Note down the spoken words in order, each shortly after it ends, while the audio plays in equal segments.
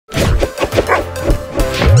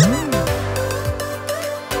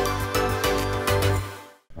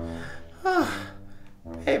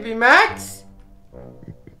Baby Max?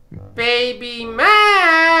 Baby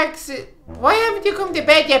Max! Why haven't you come to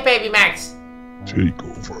bed yet, Baby Max? Take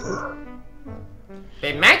over.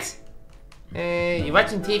 Baby Max? You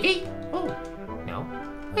watching TV? Oh, no.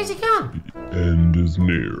 Where's he gone? The end is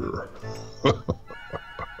near.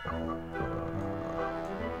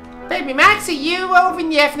 Baby Max, are you over in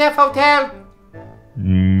the FNF hotel?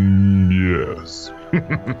 Yes.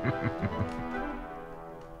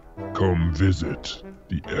 Come visit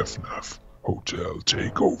the FNAF Hotel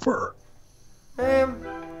Takeover.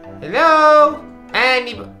 Hello?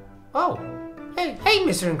 Oh, hey,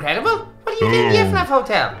 Mr. Incredible. What are you doing in the FNAF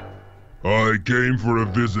hotel? I came for a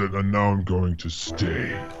visit and now I'm going to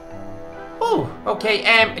stay. Oh, okay,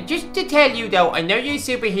 just to tell you though, I know you're a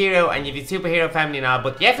superhero and you have a superhero family and all,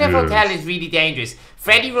 but the FNAF hotel is really dangerous.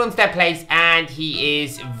 Freddy runs that place and he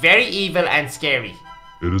is very evil and scary.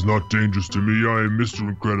 It is not dangerous to me. I am Mr.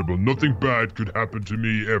 Incredible. Nothing bad could happen to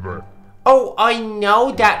me ever. Oh, I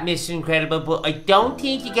know that, Mr. Incredible, but I don't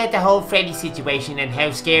think you get the whole Freddy situation and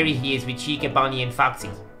how scary he is with Chica, Bonnie and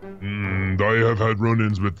Foxy. I have had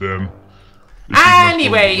run-ins with them.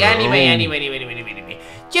 Anyway.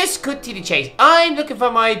 Just cut to the chase. I'm looking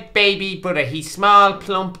for my baby brother. He's small,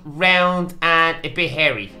 plump, round, and a bit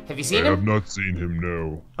hairy. Have you seen him? I have not seen him,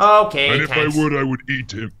 no. Okay, and thanks. if I would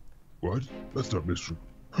eat him. What? That's not Mr.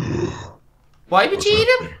 Why would you eat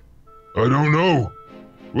him? I don't know.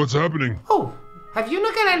 What's happening? Oh, have you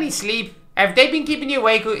not got any sleep? Have they been keeping you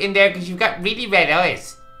awake in there because you've got really red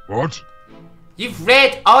eyes? What? You've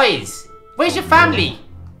red eyes. Where's your family?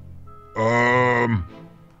 I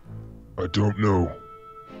don't know.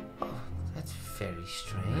 Oh, that's very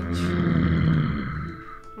strange.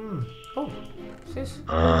 Oh, what's this?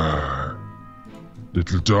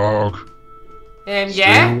 Little dog. Yeah?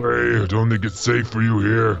 Stay away. I don't think it's safe for you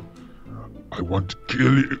here. I want to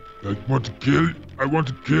kill you. I want to kill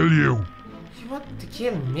you. You want to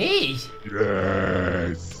kill me?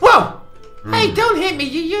 Yes. Whoa! Hey, don't hit me.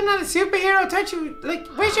 You're not a superhero, don't you? Like,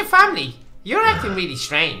 where's your family? You're acting really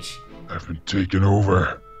strange. I've been taken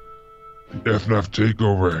over. The FNAF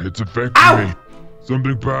takeover. It's affecting me.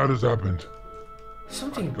 Something bad has happened.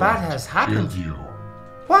 Something bad has happened? Kill you.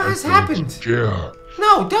 What has happened? Kill.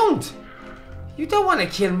 No, don't. You don't want to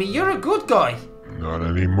kill me. You're a good guy. Not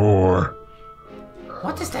anymore.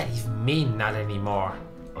 What does that even mean, not anymore?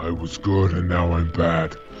 I was good and now I'm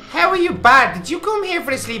bad. How are you bad? Did you come here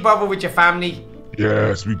for a sleepover with your family?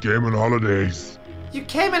 Yes, we came on holidays. You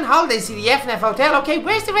came on holidays to the FNAF hotel. Okay,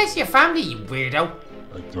 where's the rest of your family, you weirdo?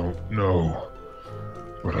 I don't know.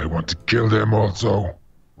 But I want to kill them also.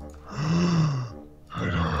 I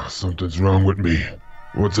don't know. Something's wrong with me.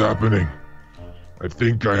 What's happening? I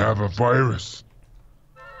think I have a virus.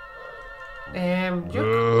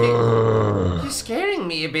 You're scaring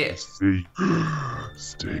me a bit. See,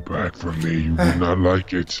 stay back from me. You will not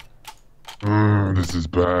like it. This is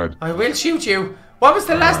bad. I will shoot you. What was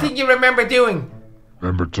the last thing you remember doing?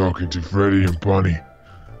 Remember talking to Freddy and Bonnie.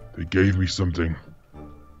 They gave me something.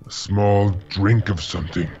 A small drink of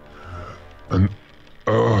something. And,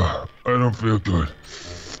 I don't feel good.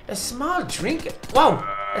 A small drink? Whoa!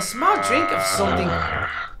 A small drink of something.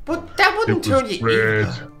 But that wouldn't turn you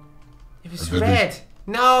evil. It was red.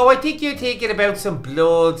 No, I think you're thinking about some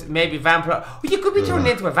blood, maybe vampire. Oh, you could be turned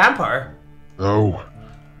into a vampire. No.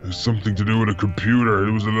 It was something to do with a computer.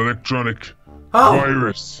 It was an electronic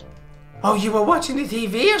virus. Oh, you were watching the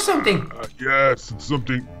TV or something? Yes,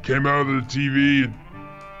 something came out of the TV and...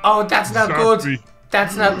 Oh, that's not good. Me.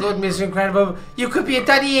 That's not good, Mr. Incredible. You could be a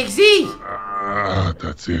 .exe.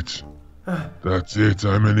 That's it. That's it.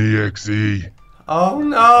 I'm an EXE. Oh,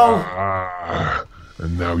 no.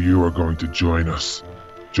 And now you are going to join us.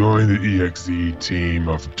 Join the EXE team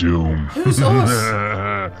of doom. Who's us?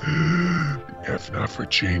 The FNAF are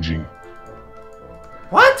changing.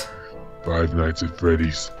 What? Five Nights at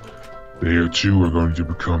Freddy's. They too are going to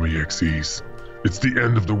become EXEs. It's the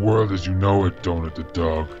end of the world as you know it, Donut the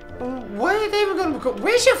dog. Why are they going to become...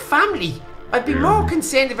 Where's your family? I'd be more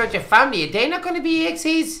concerned about your family. Are they not going to be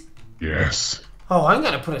EXEs? Yes. Oh, I'm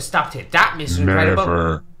going to put a stop to that, Mr. Incredible.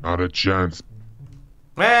 Never. Not a chance.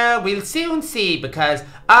 Well, we'll soon see, because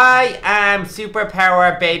I am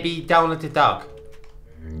Superpower Baby Donut the dog.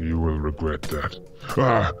 You will regret that.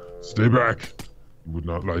 Stay back. You would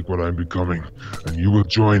not like what I'm becoming, and you will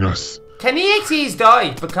join us. Can EXEs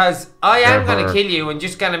die? Because I am going to kill you and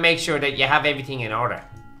just going to make sure that you have everything in order.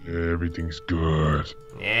 Everything's good.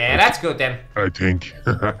 Yeah, that's good then. I think.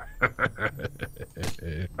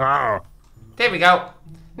 There we go.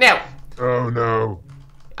 Now. Oh no.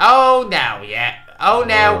 Oh no, yeah. Oh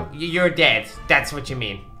no, you're dead. That's what you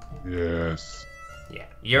mean. Yes. Yeah.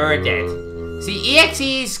 You're dead. See,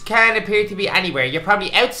 EXEs can appear to be anywhere. You're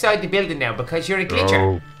probably outside the building now because you're a glitcher.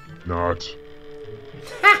 No, not.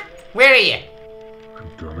 Ha! Where are you?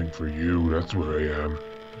 I'm coming for you. That's where I am.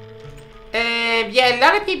 Yeah, a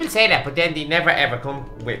lot of people say that, but then they never ever come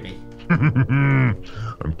with me.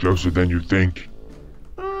 I'm closer than you think.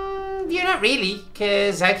 You're not really,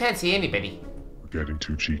 because I can't see anybody. We're getting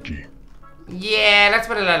too cheeky. Yeah, that's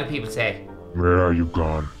what a lot of people say. Where are you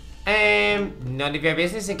gone? None of your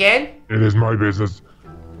business again? It is my business.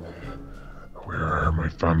 Where are my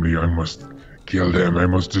family? I must kill them. I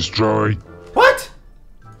must destroy. What?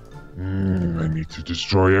 I need to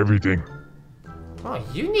destroy everything. Oh,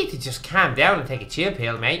 you need to just calm down and take a chill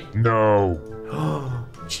pill, mate. No.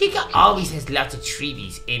 Chica always has lots of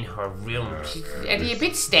treaties in her room. Are they a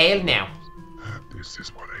bit stale now? This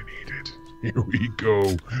is what I needed. Here we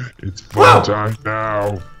go. It's fun time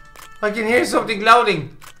now. I can hear something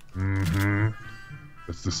loading.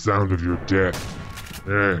 That's the sound of your death.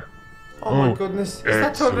 There. Oh my goodness. Is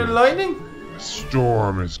that thunder and lightning? A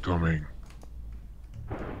storm is coming.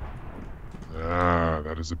 Ah,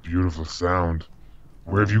 that is a beautiful sound.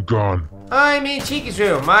 Where have you gone? I'm in Chica's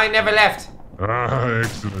room. I never left. Ah,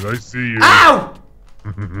 excellent. I see you. Ow!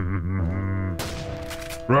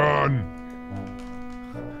 Run!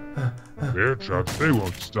 Bear traps, they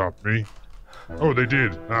won't stop me. Oh, they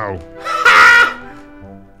did. Ow.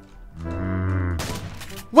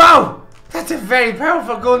 Wow! That's a very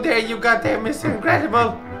powerful gun there you got there, Mr.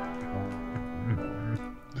 Incredible.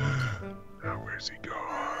 Now where's he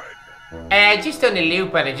gone? I just done a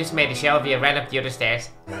loop and I just made a show of you and ran up the other stairs.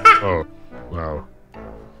 Oh, wow.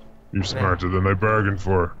 You're smarter than I bargained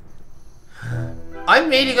for. I'm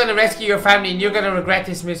really gonna rescue your family and you're gonna regret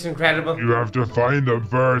this, Mr. Incredible. You have to find them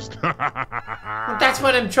first. That's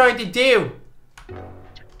what I'm trying to do.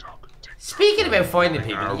 Speaking about finding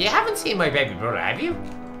people, you haven't seen my baby brother, have you?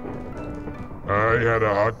 I had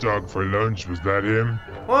a hot dog for lunch. Was that him?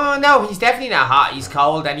 Oh no, he's definitely not hot. He's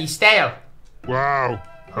cold and he's stale. Wow,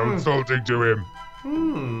 how insulting to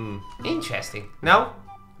him. Interesting. No?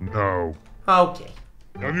 No. Okay.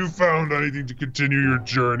 Have you found anything to continue your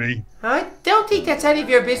journey? I don't think that's any of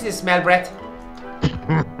your business, Melbrett.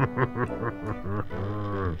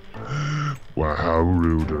 Wow, how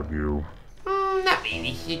rude of you. Not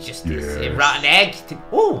really. You just a rotten egg.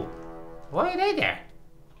 Ooh, why are they there?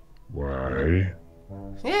 Why?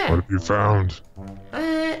 Yeah. What have you found?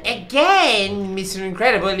 Again, Mr.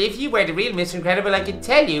 Incredible, if you were the real Mr. Incredible, I could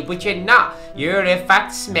tell you, but you're not. You're a fat,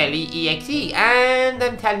 smelly EXE, and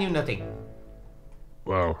I'm telling you nothing.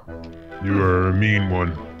 Wow, you are a mean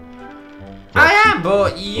one. I am,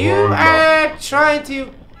 but you are trying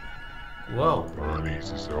to... Whoa. Bonnie's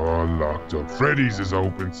is all locked up. Freddy's is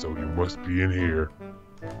open, so you must be in here.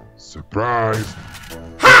 Surprise!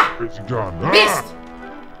 Ha! Where's he gone? Missed!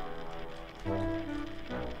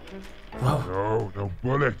 Whoa. No, no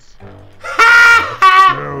bullets.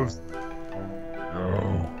 Shells.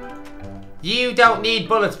 No. You don't need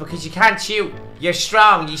bullets because you can't shoot. You're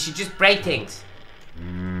strong. You should just break things.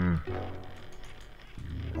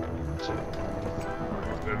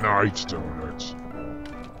 The night donut.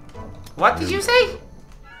 What did you say?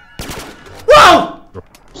 Whoa!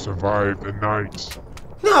 Survive the night.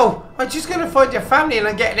 No, I'm just gonna find your family and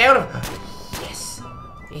I'm getting out of... Yes,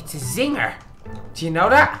 it's a zinger. Do you know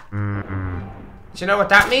that? Do you know what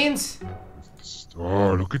that means?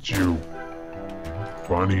 Oh, look at you.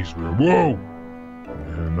 Bonnie's room. Whoa!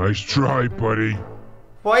 Yeah, nice try, buddy.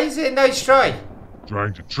 Why is it a nice try?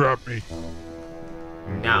 Trying to trap me.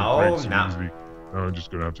 No, no. Now I'm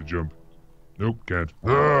just gonna have to jump. Nope, can't.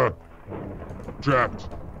 Ah! Trapped.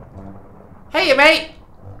 Hey, mate.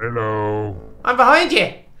 Hello. I'm behind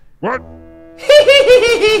you. What?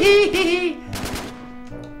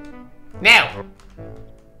 Now.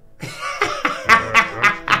 That's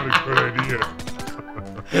not a good idea.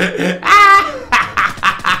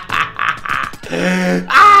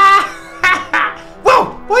 Whoa!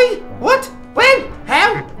 Wait! What? When?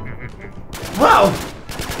 How? Whoa!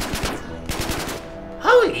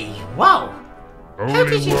 Holy whoa! How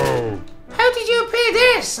did you appear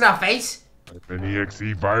there, Snufface? I'm an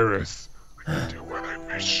EXE virus. I can do what I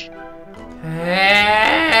wish.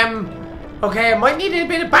 Okay, I might need a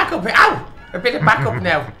bit of backup here. Ow! A bit of backup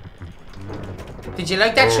now. Did you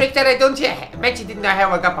like that trick that I done to you? I bet you didn't know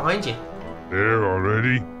how I got behind you. There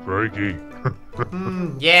already? Crikey.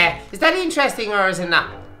 Yeah. Is that interesting or is it not?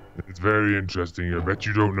 It's very interesting. I bet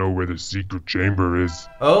you don't know where the secret chamber is.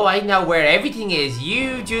 Oh, I know where everything is.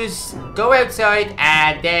 You just go outside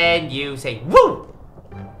and then you say, woo!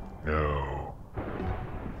 No.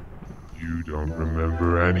 You don't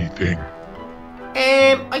remember anything.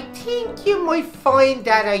 I think you might find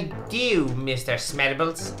that I do, Mr.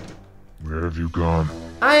 Smedibles. Where have you gone?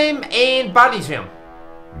 I'm in Bonnie's room.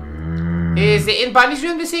 Is it in Bonnie's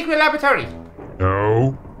room the secret laboratory?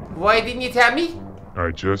 No. Why didn't you tell me?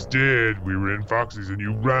 I just did. We were in Foxy's and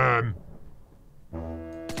you ran.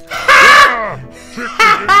 Ah! Tricked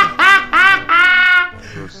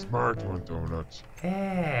me. You're a smart one, Donuts. He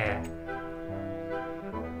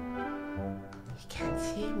can't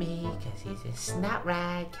see me because he's a snot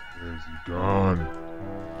rag. Where's he gone?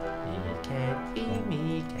 He can't see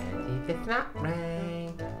me because he's a snot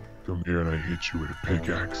rag. Come here and I hit you with a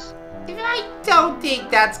pickaxe. I don't think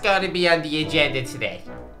that's going to be on the agenda today.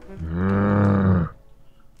 I'm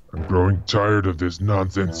growing tired of this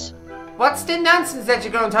nonsense. What's the nonsense that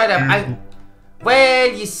you're growing tired of? Well,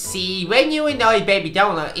 you see, when you annoy Baby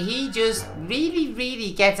Donut, he just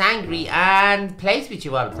really gets angry and plays with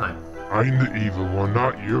you all the time. I'm the evil one,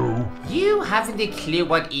 not you. You haven't a clue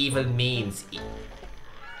what evil means.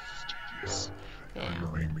 Tedious.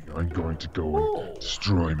 Annoying me. I'm going to go and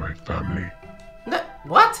destroy my family. No,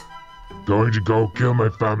 what? Going to go kill my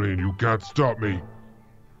family and you can't stop me.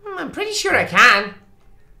 I'm pretty sure I can.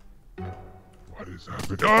 What has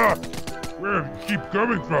happened? Ah! Where do you keep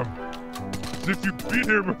coming from? As if you've been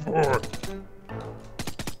here before.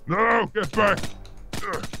 No, get back.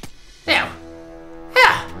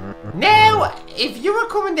 Now, if you were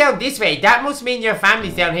coming down this way, that must mean your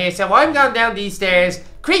family's down here. So I'm going down these stairs,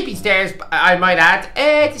 creepy stairs, I might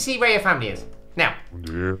add, to see where your family is. Now.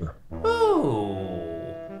 Yeah. Ooh.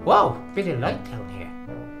 Whoa, bit of light down here.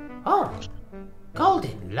 Oh,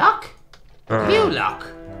 golden lock, blue lock,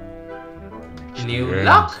 blue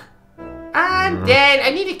lock, and then I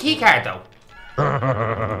need a key card though.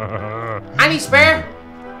 Any spare?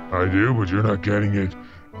 I do, but you're not getting it.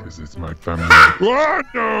 Because it's my family. Oh,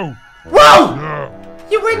 no! Whoa! No!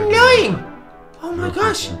 You were lying! Oh my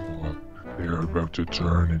gosh! They are about to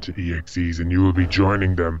turn into EXEs and you will be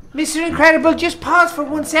joining them. Mr. Incredible, just pause for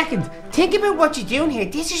 1 second. Think about what you're doing here.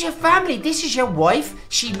 This is your family. This is your wife.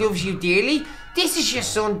 She loves you dearly. This is your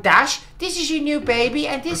son, Dash. This is your new baby.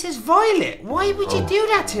 And this is Violet. Why would you do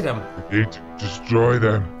that to them? I need to destroy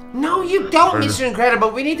them. No, you don't, Mr. Incredible.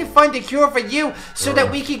 We need to find a cure for you so that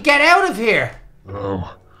we can get out of here.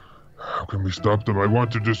 Oh. How can we stop them? I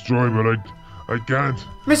want to destroy, but I can't.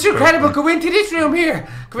 Mr. Incredible, go into this room here.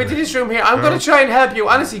 Go into this room here. I'm going to try and help you.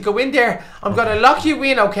 Honestly, go in there. I'm going to lock you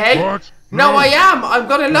in, okay? What? No, I am. I'm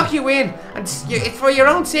going to lock you in. And it's for your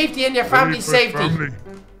own safety and your family's safety.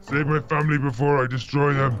 Save my family before I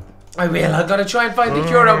destroy them. I will. I'm going to try and find the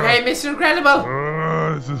cure, okay, Mr. Incredible?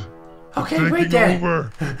 This is okay, wait there.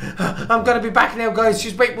 over. I'm going to be back now, guys.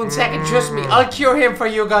 Just wait 1 second. Trust me. I'll cure him for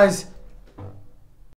you guys.